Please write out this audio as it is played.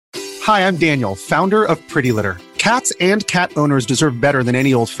Hi, I'm Daniel, founder of Pretty Litter. Cats and cat owners deserve better than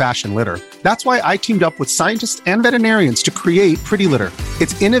any old-fashioned litter. That's why I teamed up with scientists and veterinarians to create Pretty Litter.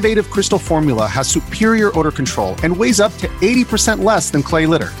 Its innovative crystal formula has superior odor control and weighs up to 80% less than clay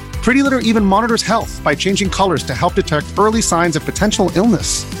litter. Pretty Litter even monitors health by changing colors to help detect early signs of potential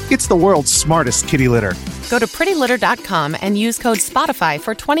illness. It's the world's smartest kitty litter. Go to prettylitter.com and use code SPOTIFY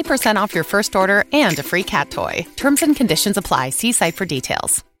for 20% off your first order and a free cat toy. Terms and conditions apply. See site for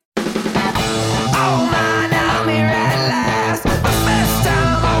details. Oh man, I'm here at last. The best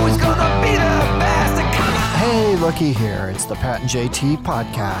time, always gonna be the best. Hey, looky here. It's the Pat and JT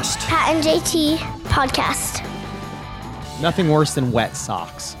podcast. Pat and JT podcast. Nothing worse than wet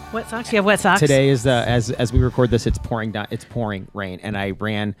socks. Wet socks? You have wet socks? Today is as we record this, it's pouring down. It's pouring rain, and I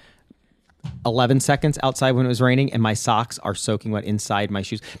ran 11 seconds outside when it was raining, and my socks are soaking wet inside my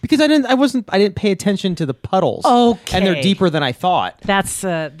shoes because I didn't pay attention to the puddles. Okay, and they're deeper than I thought. That's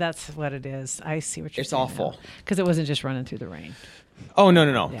what it is. I see what you're saying. It's awful because it wasn't just running through the rain. Oh no!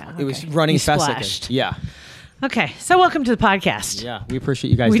 Yeah, okay. It was running You fast. splashed. Yeah. Okay, so welcome to the podcast. Yeah, we appreciate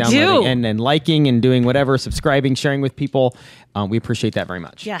you guys We downloading do. and liking and doing whatever, subscribing, sharing with people. We appreciate that very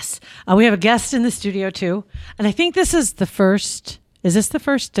much. Yes, we have a guest in the studio too, and I think this is the first. Is this the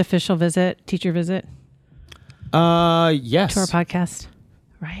first official teacher visit Yes. to our podcast?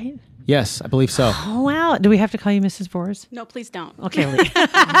 Right? Yes, I believe so. Oh wow! Do we have to call you Mrs. Vors? No, please don't. Okay, Lee.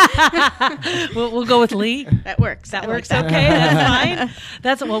 we'll go with Lee. That works. That I works. like Okay,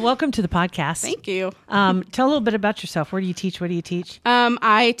 that's fine. Welcome to the podcast. Thank you. Tell a little bit about yourself. Where do you teach? What do you teach?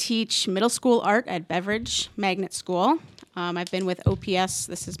 I teach middle school art at Beveridge Magnet School. I've been with OPS.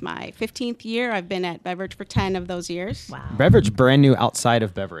 This is my 15th year. I've been at Beveridge for 10 of those years. Wow. Beverage, brand new outside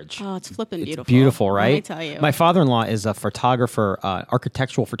of Beverage. Oh, it's flipping beautiful. It's beautiful, right? Let me tell you. My father-in-law is a photographer,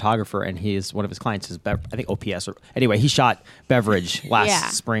 architectural photographer, and one of his clients is, I think, OPS. Anyway, he shot Beverage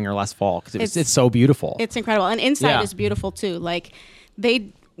last spring or last fall because it's so beautiful. It's incredible. And inside is beautiful, too. Like,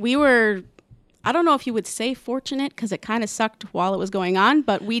 we were... I don't know if you would say fortunate because it kind of sucked while it was going on,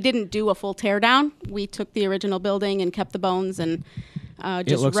 but we didn't do a full tear down. We took the original building and kept the bones and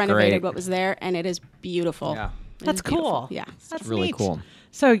just renovated great. what was there, and it is beautiful. Yeah. That's cool. Yeah. That's really neat. cool.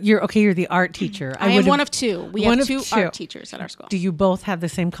 So you're the art teacher. I am one of two. We have two art teachers at our school. Do you both have the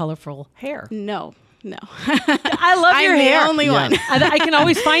same colorful hair? No. I love your hair. I'm the only one. I can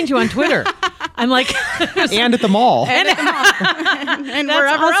always find you on Twitter. I'm like, And at the mall. and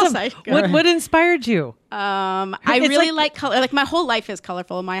wherever else I go. What inspired you? I really like color. Like my whole life is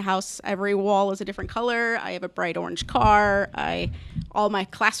colorful. In my house, every wall is a different color. I have a bright orange car. All my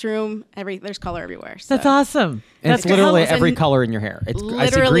classroom, there's color everywhere. So. That's awesome. And That's it's literally colors every and color in your hair. I see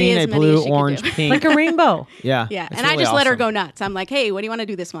literally green, as a many blue, as you could orange, do. pink. like a rainbow. Yeah. Yeah, it's and I really just let her awesome. go nuts. I'm like, hey, what do you want to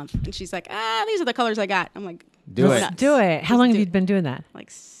do this month? And she's like, these are the colors I got. I'm like, Do go it. nuts. Do it. How long have you been doing that? Like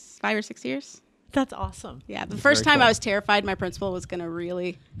 5 or 6 years. That's awesome. Yeah, the first very time cool. I was terrified my principal was going to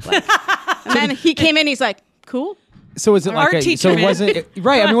really and then he came in, he's like, cool. So is it Art like teacher, so it man. wasn't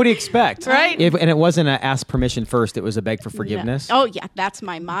right? I mean, what do you expect? Right. And it wasn't a ask permission first. It was a beg for forgiveness. No. Oh yeah, that's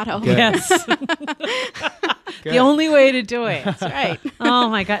my motto. Good. Yes. The only way to do it. That's right. Oh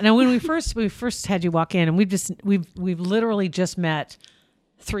my God! Now, when we first had you walk in, and we've literally just met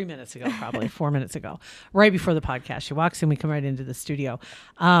 3 minutes ago, probably 4 minutes ago, right before the podcast. She walks in, we come right into the studio,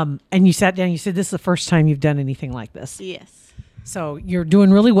 and you sat down. You said, "This is the first time you've done anything like this." Yes. So you're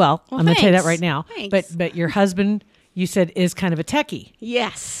doing really well. Well, I'm going to tell you that thanks. right now. Thanks. But your husband, you said, is kind of a techie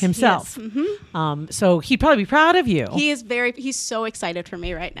Yes. himself. Yes. Mm-hmm. So he'd probably be proud of you. He's so excited for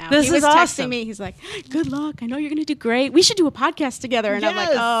me right now. This he was is awesome. texting me. He's like, good luck. I know you're going to do great. We should do a podcast together. And I'm like,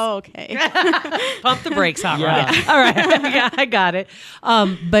 Yes. oh, okay. Pump the brakes on, Yeah. right? All right. Yeah, I got it.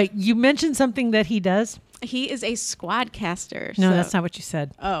 But you mentioned something that he does. He is a squadcaster. No, so- that's not what you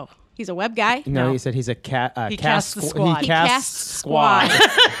said. Oh, he's a web guy. No, No. he said he's a cat. He cast casts the squad. He He casts casts squad.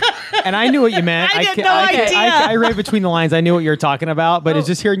 squad. And I knew what you meant. I had ca- no idea. I read between the lines. I knew what you were talking about, but it's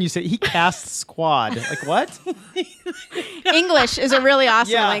just hearing you say he casts squad. Like what? English is a really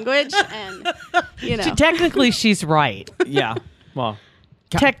awesome Yeah. language. And, Technically, she's right. Yeah. Well,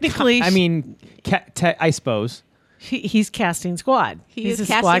 Technically, I mean, I suppose. he's casting squad. He is a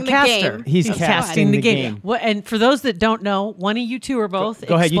casting squad the caster. game. He's casting the game. game. What, and for those that don't know, one of you two are both.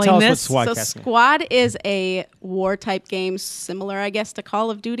 Go ahead. You explain tell us what this. squad So casting is. Squad is a war type game similar, I guess, to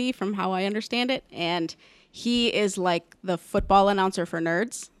Call of Duty from how I understand it. And he is like the football announcer for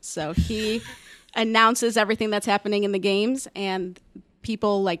nerds. So he announces everything that's happening in the games. And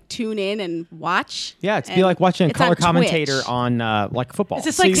people like tune in and watch. Yeah, it's be And like watching a it's color on commentator Twitch. on like football. Is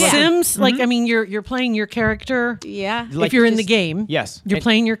this like So you- Sims? Like, I mean, you're playing your character. Yeah. Like, if you're in the just- game, yes. you're And-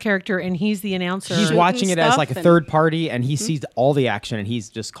 playing your character, and he's the announcer. He's Shooting watching it as stuff like a and- third party, and he sees all the action, and he's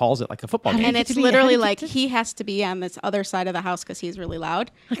just calls it like a football game. And get it's to be- how literally do you like get to- he has to be on this other side of the house because he's really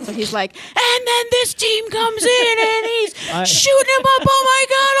loud. So he's like, and then this team comes in and he's shooting him up. Oh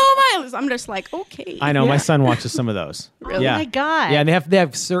my god! I'm just like, okay. I know my son watches some of those. Really? Yeah. Oh my God. Yeah, and they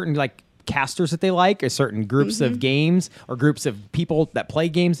have certain like casters that they like, or certain groups Mm-hmm. of games, or groups of people that play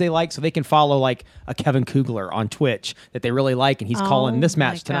games they like, so they can follow like a Kevin Kugler on Twitch that they really like, and he's calling this my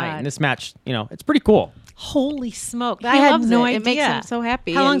match tonight God. and this match. You know, it's pretty cool. Holy smoke! He I had loves no it. idea. It makes him so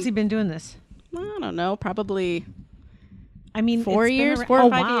happy. How long has and- he been doing this? I don't know, probably I mean, 4 it's been years, around- 4 or oh,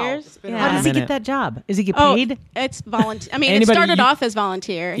 5 wow. years. How Yeah. does he minute. get that job? Does he get Oh, paid? it's volunteer. I mean, Anybody- it started you- off as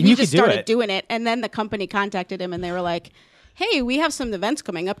volunteer. And He you just could do started it. doing it, and then the company contacted him, and they were like, "Hey, we have some events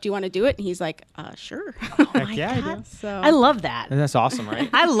coming up. Do you want to do it?" And he's like, "Sure." Heck yeah, I do. So I love that. And that's awesome, right?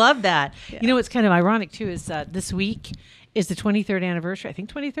 I love that. You know what's kind of ironic too is this week is the 23rd anniversary. I think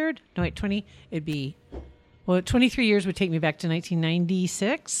 23rd. No, wait, 20. It'd be 23 years would take me back to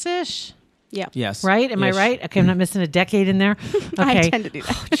 1996 ish. yeah, Yes. Right? Am I Ish. right? Okay, I'm not missing a decade in there. Okay. I tend to do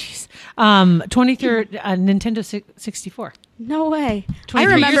that. Oh, jeez. 23rd Nintendo 64. No way. I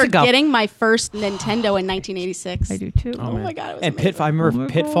 23 remember years ago. getting my first Nintendo in 1986. I do too. Oh my god, it was And amazing. Pitfall, I remember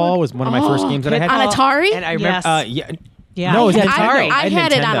Pitfall was one of my first games that I had On Atari? And I remember, Yes. yeah. Yeah. No, it was I Nintendo. had- I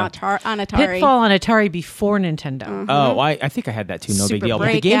had it Nintendo. on Atari. Pitfall on Atari before Nintendo. Oh, I think I had that too. No big Super deal.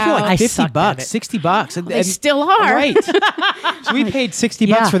 But the games were Breakout. like I 50 sucked at bucks, it. $60. And, They still are. Right. So we paid $60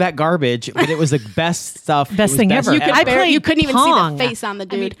 Yeah. for that garbage, but it was the best stuff. It Best was thing ever. You could I barely- played you couldn't even Pong. see the face on the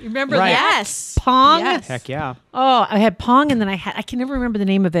I mean, dude. remember Right. that? Yes. Pong? Yes. Heck yeah. Oh, I had Pong, and then I can never remember the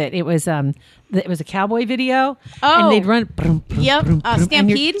name of it. It was a cowboy video. Oh. And they'd run. Brum, brum, Yep. brum, brum, and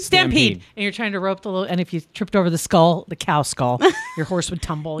Stampede? you're- Stampede. Stampede. And you're trying to rope the little. And if you tripped over the skull, the cow skull, your horse would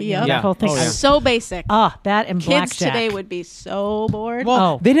tumble. You know, Yep. that Yeah. whole thing. Oh, yeah. So basic. That and Kids blackjack. today would be so bored.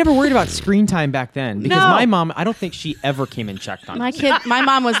 Well, they never worried about screen time back then because No. my mom, I don't think she ever came and checked on us. my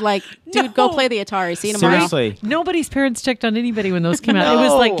mom was like, "Dude, go No. play the Atari. See you tomorrow." Seriously. Nobody's parents checked on anybody when those came out. It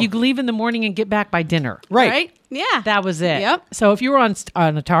was like No. you leave in the morning and get back by dinner. Right. Yeah. That was it. Yep. So if you were on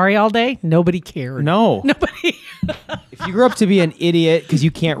Atari all day, nobody cared. No. Nobody. If you grew up to be an idiot because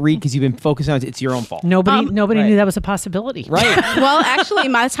you can't read because you've been focused on it, it's your own fault. Nobody right. knew that was a possibility. Right. Well, actually,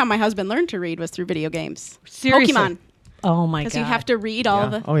 that's how my husband learned to read was through video games. Seriously. Pokemon. Oh my god. Because you have to read all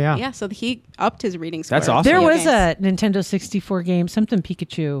the. Oh, yeah. Yeah. So he upped his reading score. That's with awesome. There video was games. a Nintendo 64 game, something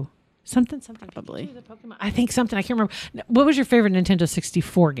Pikachu, something. Probably. The Pokemon. I think something. I can't remember. What was your favorite Nintendo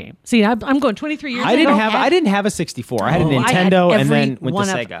 64 game? See, I'm going 23 years. I didn't ago. have a 64. I had a Oh, I had Nintendo and every then went one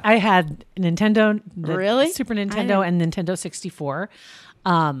to of- Sega. I had Nintendo, the Really? Super I Nintendo, and Nintendo 64.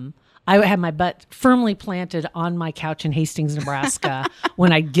 I had my butt firmly planted on my couch in Hastings, Nebraska,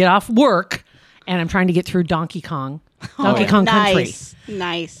 when I get off work and I'm trying to get through Donkey Kong Country,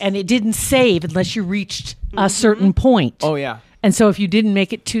 Nice. and it didn't save unless you reached a certain point. Oh, yeah. And so if you didn't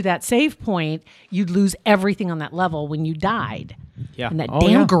make it to that save point, you'd lose everything on that level when you died. Yeah. And that Oh,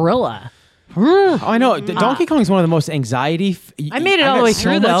 damn yeah. gorilla. Oh, I know. Donkey Kong is one of the most anxiety. I made it all got the way so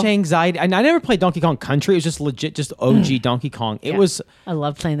through, much though. anxiety. And I never played Donkey Kong Country. It was just legit, just OG Donkey Kong. It was, I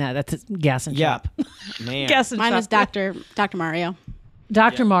love playing that. That's gas and yeah, chop. man. Gas and Mine chop. was Dr. Mario.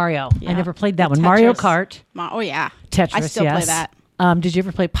 Dr. Mario. I Yeah. never played that one. Tetris. Mario Kart. Oh yeah. Tetris. I still yes. play that. Did you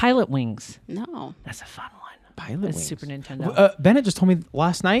ever play Pilot Wings? No. That's a fun one. Pilot That's Wings. Super Nintendo. Bennett just told me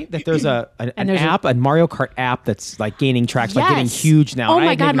last night that there's an there's a- app, a Mario Kart app that's like gaining traction, like getting Yes. huge now. Oh And I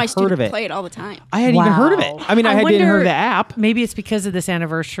my hadn't god, even my heard students of it. play it all the time. I hadn't even heard of it. Wow. I mean, I hadn't heard wonder- of the app. Maybe it's because of this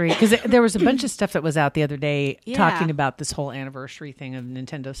anniversary. Because there was a bunch of stuff that was out the other day Yeah. talking about this whole anniversary thing of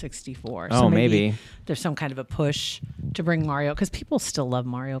Nintendo 64. Oh, maybe. there's some kind of a push to bring Mario because people still love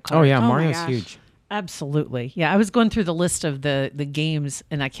Mario Kart. Oh yeah, my Mario's gosh. huge. Absolutely. Yeah, I was going through the list of the games,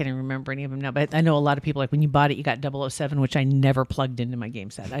 and I can't even remember any of them now. But I know a lot of people, like when you bought it, you got 007, which I never plugged into my game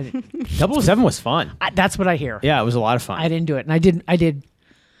set. I didn't, 007 was fun. that's what I hear. Yeah, it was a lot of fun. I didn't do it, and I did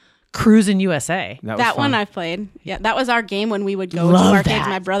Cruise in USA. was That fun. one I've played. Yeah, that was our game when we would go Love to arcades. that.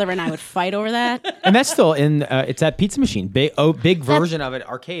 My brother and I would fight over that. And that's still in. It's that Pizza Machine, big version of it,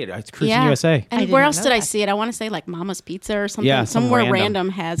 arcade. It's Cruising USA. And did where not else know did I that. see it? I want to say like Mama's Pizza or something. Yeah, some Somewhere random. random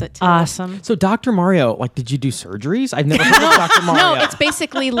has it too. Awesome. So Dr. Mario, like, did you do surgeries? I've never heard of Dr. Mario. No, it's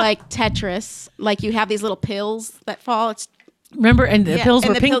basically like Tetris. Like you have these little pills that fall. It's Remember, and the pills and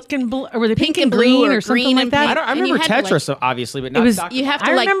were the pink pill- and blue, or were they pink, pink and and blue green or or something green like and that? pink. I And you remember had to, Tetris, obviously, but not was- Dr. You have I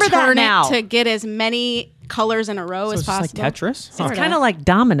to like remember that turn now. it to get as many colors in a row So as it's just possible. like Tetris? It's Sorta. kind of like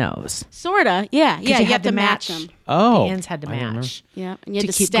dominoes. Sorta, yeah. You You had have to to match match. them. Oh. The ends had to I remember. match. Yeah, and you had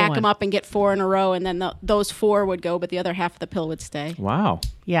To to keep stack going. them up and get 4 in a row, and then those 4 would go, but the other half of the pill would stay. Wow.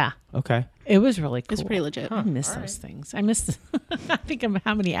 Yeah. Okay. It was really cool. It's pretty legit. I miss those things. I miss. I think of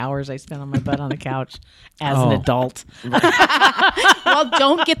how many hours I spent on my butt on the couch as an adult. Well,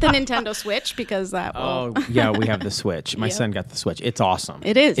 don't get the Nintendo Switch because that will. Oh, yeah, we have the Switch. My son got the Switch. It's awesome.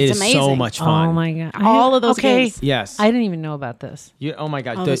 It is. It It's is so amazing. much fun. Oh my god! All of those okay. games. Yes. I didn't even know about this. Oh my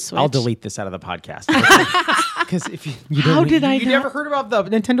God. On the I'll Switch. delete this out of the podcast. Because if you How don't, did I you not- never heard about the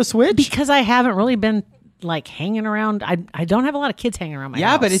Nintendo Switch? Because I haven't really been like hanging around. I don't have a lot of kids hanging around my house.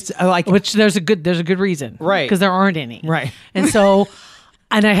 Yeah, but it's like which there's a good reason, Right. Because there aren't any, Right. And so,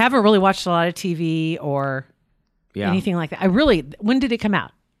 and I haven't really watched a lot of TV or anything like that. When did it come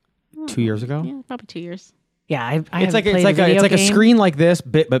out? 2 years ago. Yeah, probably 2 years. Yeah, I It's haven't like played a it's like a game. screen like this,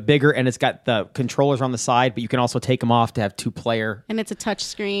 but bigger, and it's got the controllers on the side, but you can also take them off to have 2-player. And it's a touch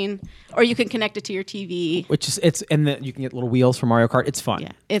screen, or you can connect it to your TV. Which is you can get little wheels for Mario Kart. It's fun.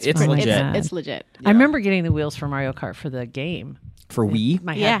 Yeah, it's it's pretty- legit It's legit. I remember getting the wheels for Mario Kart for the game. for Wii.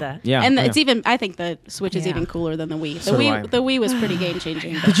 My Yeah, had that. Yeah, and yeah. it's even. I think the Switch is Yeah. even cooler than the Wii. So do I. The Wii was pretty game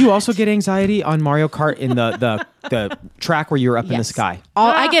changing. Did you also get anxiety on Mario Kart in the track where you're up in the Yes. sky?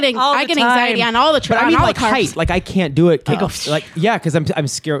 I get all the anxiety time. on all the But I mean, on all like the cars. height. Like I can't do it. Because I'm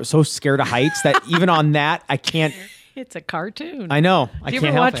scared, so scared of heights that even on that I can't. It's a cartoon. I know. I Do you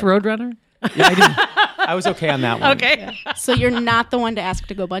can't ever help watch it. Roadrunner? Yeah, I did. I was okay on that one. Okay. So you're not the one to ask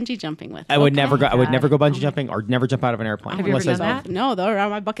to go bungee jumping with. I would never go. I would God. never go bungee jumping or never jump out of an airplane. Have you ever unless done I- that? No, they're on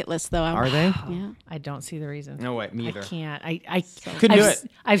my bucket list though. Are they? Yeah. I don't see the reason. No way. Me I either. can't. I Couldn't do I've,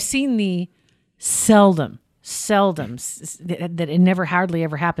 it. I've seen the seldom that it never hardly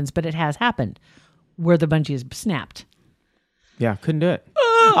ever happens, but it has happened where the bungee is snapped. Yeah, couldn't do it.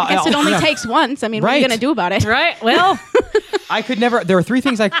 I guess it only takes once. I mean, what are you Right. gonna do about it? Right. Well, I could never. There are 3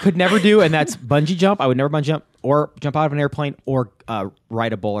 things I could never do, and that's bungee jump. I would never bungee jump or jump out of an airplane or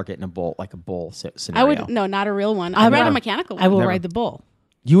ride a bull or get in a bull I scenario. would no, not a real one. I'd ride a mechanical one. I will Never. ride the bull.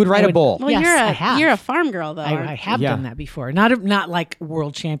 You would ride I a would- bull. Well, Yes, I have. you're a farm girl though. I have Yeah. done that before. Not like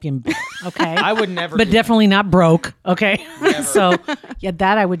world champion bull. Okay. I would never. but do definitely not broke. Okay. So yeah,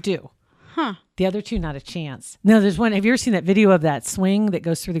 that I would do. Huh. The other two, not a chance. No, there's one. Have you ever seen that video of that swing that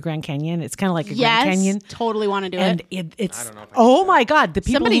goes through the Grand Canyon? It's kind of like a yes, Grand Canyon. totally want to do And it. it's oh my god, the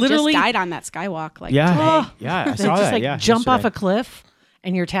people Somebody literally just died on that skywalk. Like Yeah. today. Yeah. I they saw just that. like yeah. jump off yesterday. a cliff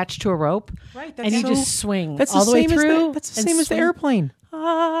and you're attached to a rope. Right, and you just swing That's all the the way same as through. that's the and same as the swing. airplane.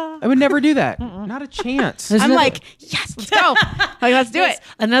 I would never do that. Not a chance. There's I'm another- like, yes, let's go. Like, let's do it.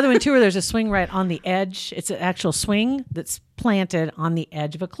 Another one too, where there's a swing right on the edge. It's an actual swing that's planted on the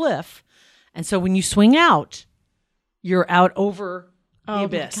edge of a cliff, and so when you swing out, you're out over the Oh my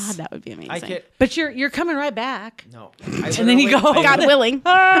abyss. God, that would be amazing. I get But you're coming right back. no. And then you go, God willing.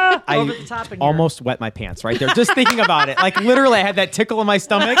 I over the top and you're- almost wet my pants right there just thinking about it. Like literally, I had that tickle in my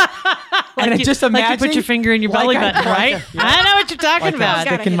stomach, and I you- just like imagine you put your finger in your like belly I- button, right? I know what you're talking Like about.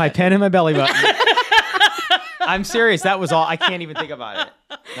 I'm sticking my pen in my belly button. I'm serious. That was all. I can't even think about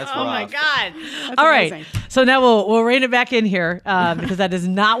it. That's Oh my rough. God! All right, amazing. so now we'll rein it back in here because that is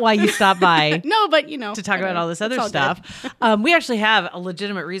not why you stopped by. No, but you know, To talk about all this other it's all stuff, we actually have a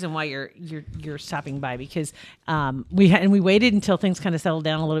legitimate reason why you're stopping by because we waited until things kind of settled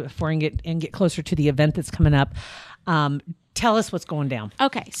down a little bit before and get closer to the event that's coming up. Tell us what's going down.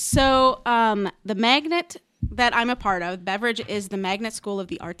 Okay, so the magnet that I'm a part of, Beveridge, is the Magnet School of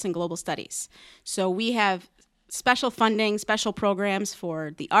the Arts and Global Studies. So we have special funding, special programs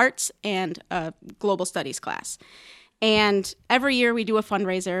for the arts and a global studies class. And every year we do a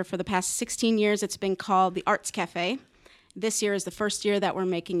fundraiser. For the past 16 years, it's been called the Arts Cafe. This year is the first year that we're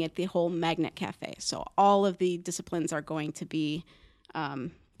making it the whole Magnet Cafe. So all of the disciplines are going to be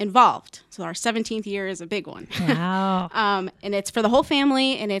involved. So our 17th year is a big one. Wow! And it's for the whole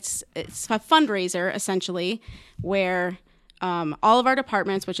family, and it's a fundraiser essentially, where all of our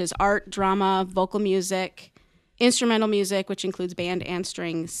departments, which is art, drama, vocal music, instrumental music, which includes band and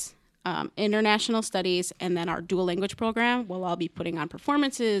strings, international studies, and then our dual language program, will all be putting on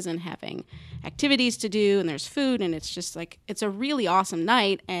performances and having activities to do, and there's food, and it's just like, it's a really awesome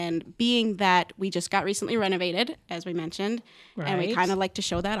night. And being that we just got recently renovated, as we mentioned, and we Right. kind of like to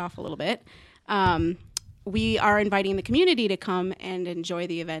show that off a little bit, we are inviting the community to come and enjoy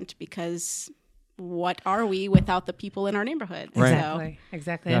the event because what are we without the people in our neighborhood? Exactly.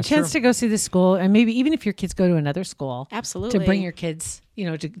 Exactly. Yeah, And chance true. to go see the school, and maybe even if your kids go to another school, Absolutely. to bring your kids,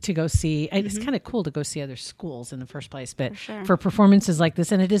 to go see. And it's kind of cool to go see other schools in the first place, but sure. for performances like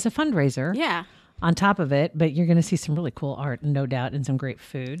this, and it is a fundraiser. Yeah. On top of it, but you're going to see some really cool art, no doubt, and some great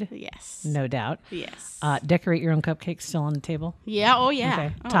food, Yes. no doubt. Yes. Decorate your own cupcakes still on the table. Yeah. Oh, yeah.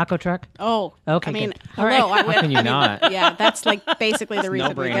 Okay. Oh. Taco truck. Oh, Okay, I mean, good. All hello. right. I would, How can you not? Yeah, that's like basically the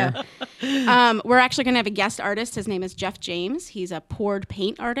reason we go. no-brainer. We're actually going to have a guest artist. His name is Jeff James. He's a poured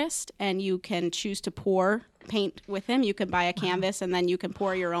paint artist, and you can choose to pour paint with him. You can buy a canvas, and then you can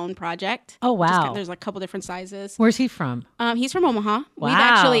pour your own project. Oh, wow. There's a couple different sizes. Where's he from? He's from Omaha. We've Wow,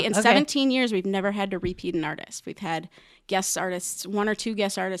 actually, in okay. 17 years, we've never had to repeat an artist. We've had guest artists, 1 or 2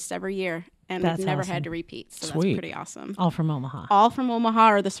 guest artists every year, and That's we've never awesome. had to repeat. So Sweet. that's pretty awesome. All from Omaha. All from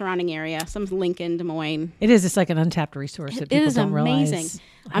Omaha or the surrounding area. Some Lincoln, Des Moines. It is. It's like an untapped resource that It people is don't realize. amazing.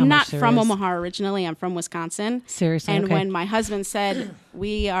 how I'm not much there from is. Omaha originally. I'm from Wisconsin. Seriously? And Okay. when my husband said,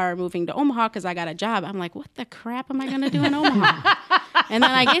 we are moving to Omaha because I got a job, I'm like, what the crap am I going to do in Omaha? And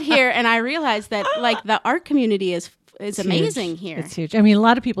then I get here and I realize that like the art community is amazing Huge. here. It's huge. I mean, a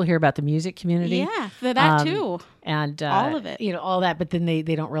lot of people hear about the music community. Yeah, for that too. And All of it. all that, but then they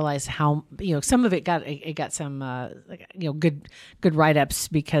don't realize how some of it got some good write ups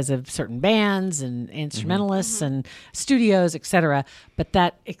because of certain bands and instrumentalists and studios, etc. But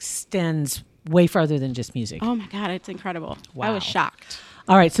that extends way farther than just music. Oh my God, it's incredible. I was shocked.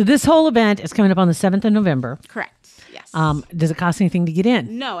 All right, so this whole event is coming up on the 7th of November. Correct. Yes. Does it cost anything to get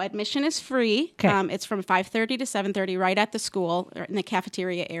in? No, admission is free. 'Kay. It's from 5:30 to 7:30 right at the school or in the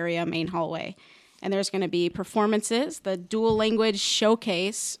cafeteria area, main hallway. And there's going to be performances, the dual language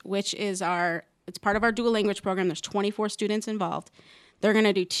showcase, which is it's part of our dual language program. There's 24 students involved. They're going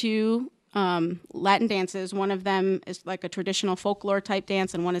to do 2 Latin dances. One of them is like a traditional folklore type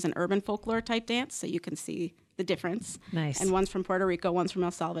dance, and one is an urban folklore type dance. So you can see the difference. Nice. And one's from Puerto Rico, one's from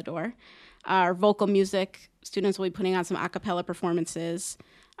El Salvador. Our vocal music, students will be putting on some a cappella performances.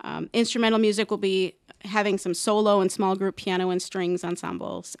 Instrumental music will be having some solo and small group piano and strings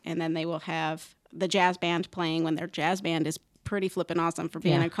ensembles. And then they will have the jazz band playing when their jazz band is pretty flippin' awesome for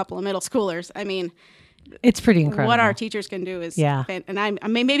being Yeah. a couple of middle schoolers. I mean, It's pretty incredible. what our teachers can do is, Yeah. and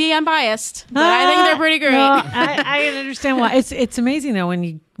maybe I'm biased, but I think they're pretty great. No, I understand why. It's amazing though when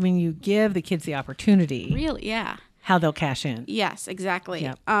you give the kids the opportunity, Really, yeah. how they'll cash in. Yes, exactly.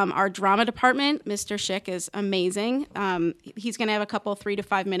 Yep. Our drama department, Mr. Schick, is amazing. He's going to have a couple 3 to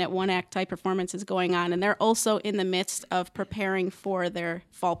 5 minute 1-act type performances going on, and they're also in the midst of preparing for their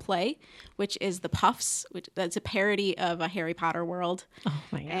fall play, which is The Puffs, that's a parody of a Harry Potter world. Oh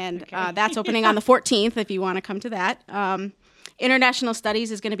my God. And that's opening on the 14th if you want to come to that. International Studies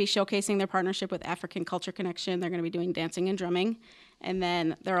is going to be showcasing their partnership with African Culture Connection. They're going to be doing dancing and drumming. And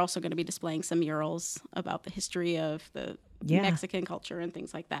then they're also going to be displaying some murals about the history of the Mexican culture and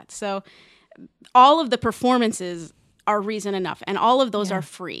things like that. So all of the performances are reason enough. And all of those are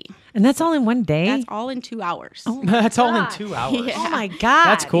free. And that's all in one day? That's all in 2 hours. That's all in 2 hours. Oh my God.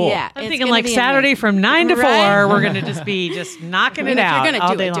 That's cool. Yeah. I'm it's thinking gonna like be Saturday amazing. from 9 to 4, Right? we're going to just be knocking mean, it if you're out gonna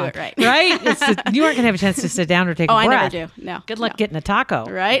all do day it, do long. it right. Right? You aren't going to have a chance to sit down or take Oh, a I never breath. do. No. Good luck No. getting a taco.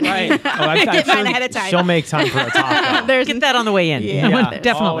 Right? Right. Oh, I'm Get sure mine ahead of time. She'll make time for a taco. Get that on the way in. Yeah,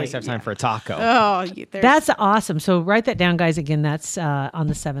 Definitely. always have time for a taco. Oh, there's That's awesome. So write that down, guys. Again, that's on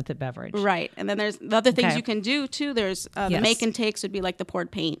the 7th at Beverage. right. And then there's the other things Okay. you can do too. There's the Yes. make and takes would be like the poured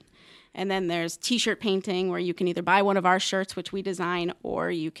paint. And then there's t-shirt painting where you can either buy one of our shirts, which we design,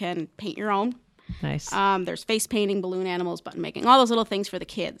 or you can paint your own. Nice. There's face painting, balloon animals, button making, all those little things for the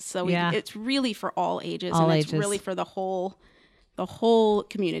kids. So Yeah. it's really for all ages. All and it's ages. really for the whole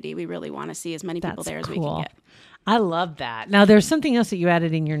community. We really want to see as many people That's there as we cool. can get. I love that. Now, there's something else that you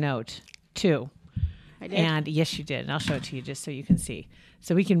added in your note, too. I did. And yes, you did. And I'll show it to you just so you can see.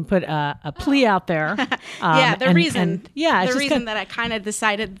 So we can put a plea out there. Yeah, the reason. it's the just reason kinda- that I kind of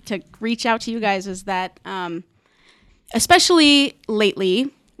decided to reach out to you guys is that, especially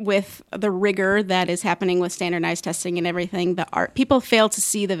lately with the rigor that is happening with standardized testing and everything, people fail to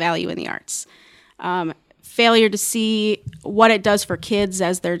see the value in the arts. Failure to see what it does for kids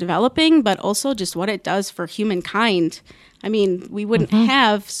as they're developing, but also just what it does for humankind. I mean, we wouldn't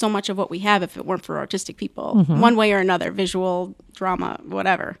have so much of what we have if it weren't for artistic people, one way or another, visual, drama,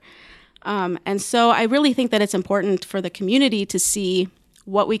 whatever. And so I really think that it's important for the community to see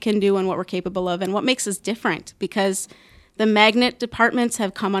what we can do and what we're capable of and what makes us different, because the magnet departments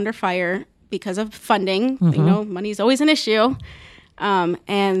have come under fire because of funding. You know, money is always an issue.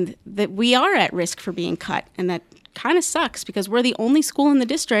 And that we are at risk for being cut. And that kind of sucks because we're the only school in the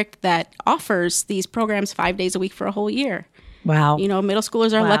district that offers these programs 5 days a week for a whole year. Wow. You know, middle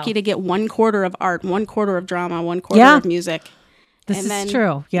schoolers are Wow. lucky to get 1/4 of art, 1/4 of drama, 1/4 of music. This and is then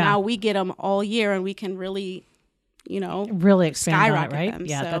true. Yeah. Now we get them all year, and we can really, you know, really expand on it, skyrocket right? them,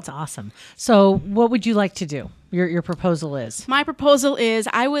 Yeah, so. that's awesome. So what would you like to do? Your proposal is? My proposal is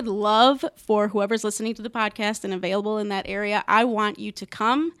I would love for whoever's listening to the podcast and available in that area, I want you to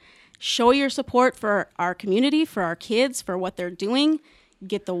come, show your support for our community, for our kids, for what they're doing,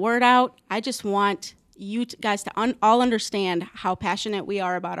 get the word out. I just want you guys to all understand how passionate we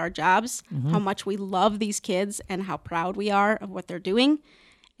are about our jobs, how much we love these kids, and how proud we are of what they're doing.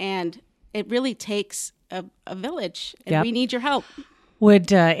 And it really takes a village, and Yep. we need your help.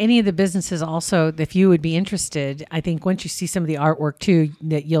 Would any of the businesses also, if you would be interested, I think once you see some of the artwork too,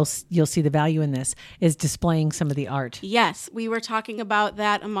 that you'll see the value in this, is displaying some of the art. Yes, we were talking about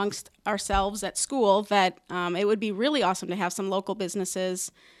that amongst ourselves at school, that it would be really awesome to have some local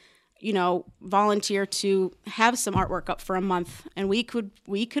businesses, you know, volunteer to have some artwork up for a month, and we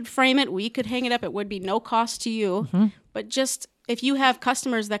could frame it, we could hang it up. It would be no cost to you, but just if you have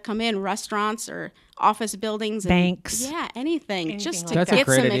customers that come in, restaurants or office buildings, Banks. anything just to That's a get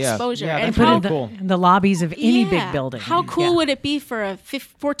great some idea. exposure. Yeah, and that's Put really in cool. the lobbies of any big yeah, building. How cool Yeah. would it be for a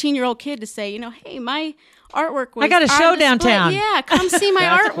 14-year-old kid to say, you know, hey, my artwork was I got a on show display. downtown. Yeah, come see my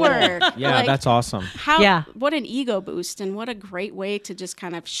artwork. Yeah, Like, that's awesome. Yeah. What an ego boost, and what a great way to just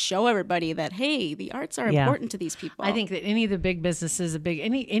kind of show everybody that, hey, the arts are Yeah. important to these people. I think that any of the big businesses,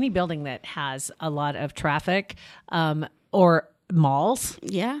 any building that has a lot of traffic, or malls,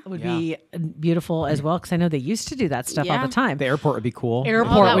 yeah. would be beautiful as well, because I know they used to do that stuff all Yeah. the time. The airport would be cool.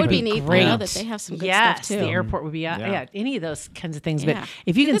 Airport Oh, that would would be be neat. great. I know that they have some good yes, stuff too. the airport would be yeah, any of those kinds of things. Yeah. But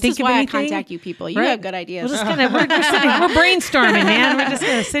if you can This think is of why anything, I contact you people. You have good ideas. We're just gonna we're brainstorming, man. We're just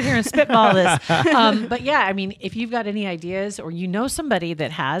gonna sit here and spitball this. But yeah, I mean, if you've got any ideas, or you know somebody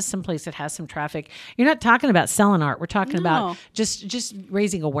that has some place that has some traffic, you're not talking about selling art. We're talking about just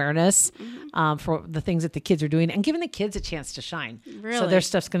raising awareness for the things that the kids are doing, and giving the kids a chance to shine. So Really. their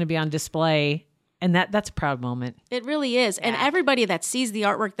stuff's going to be on display, and that's a proud moment. It really is. And everybody that sees the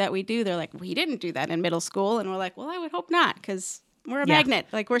artwork that we do, they're like, we didn't do that in middle school. And we're like, well, I would hope not, because we're a magnet.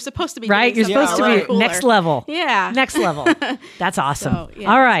 Like, we're supposed to be Right? doing You're something supposed a to lot be cooler. next level. Yeah. Next level. That's awesome. So,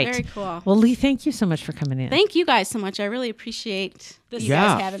 yeah, All it's right. very cool. Well, Lee, thank you so much for coming in. Thank you guys so much. I really appreciate you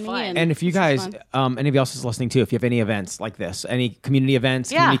Yeah. guys having me. And if you this is guys, fun. any of you else is listening too, if you have any events like this, any community events,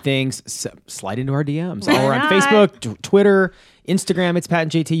 community things, slide into our DMs. Right. Or on Facebook, Twitter, Instagram, it's Pat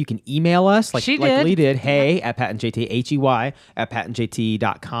and JT. You can email us like She did. Lee did. Hey at Pat and JT, HEY at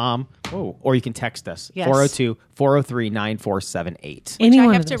patandjt.com. Oh, or you can text us, Yes. 402-403-9478. Which Any I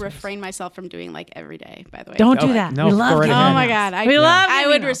one have of to those refrain myself from doing like every day, by the way. Don't So, do like, that. No, we go love right getting ahead. Oh my emails. God. We love I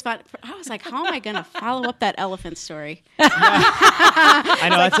getting would emails. respond. I was like, how am I going to follow up that elephant story? I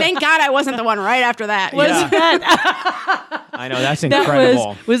know that's Thank God I wasn't the one right after that. I know that's That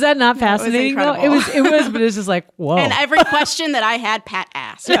incredible. was that not fascinating though? It incredible. was, but it's just like, whoa. And every question that I had, Pat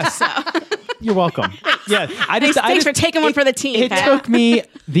asked. Yes. So You're welcome. Yeah, thanks for taking one for the team, It Pat. took me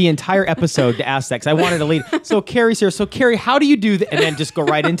the entire episode to ask that because I wanted to lead. So Carrie's here. So Carrie, how do you do that? And then just go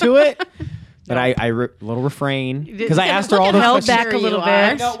right into it. But little refrain because I asked her all those held questions. back a little you are.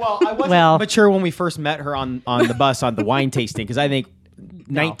 bit. No, well, I wasn't Well- mature when we first met her on the bus on the wine tasting because I think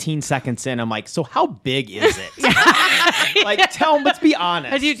 19 seconds in, I'm like, so how big is it? Like, let's be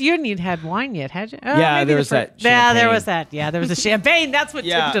honest. You hadn't had wine yet, had you? Oh, Yeah, maybe there the was that Yeah, there champagne. was that. Yeah, there was a champagne. That's what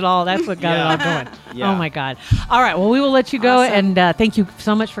Yeah. tipped it all. That's what got it all going. Yeah. Oh my God! All right, well, we will let you go, Awesome. and thank you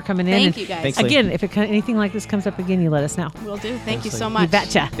so much for coming in. Thank And you, guys. Thanks, Lee. Again, if anything like this comes up again, you let us know. Will do. Thank you so You much.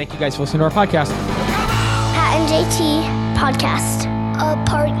 betcha. Thank you guys for listening to our podcast. Pat and JT Podcast. A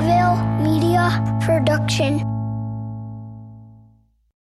Parkville Media Production.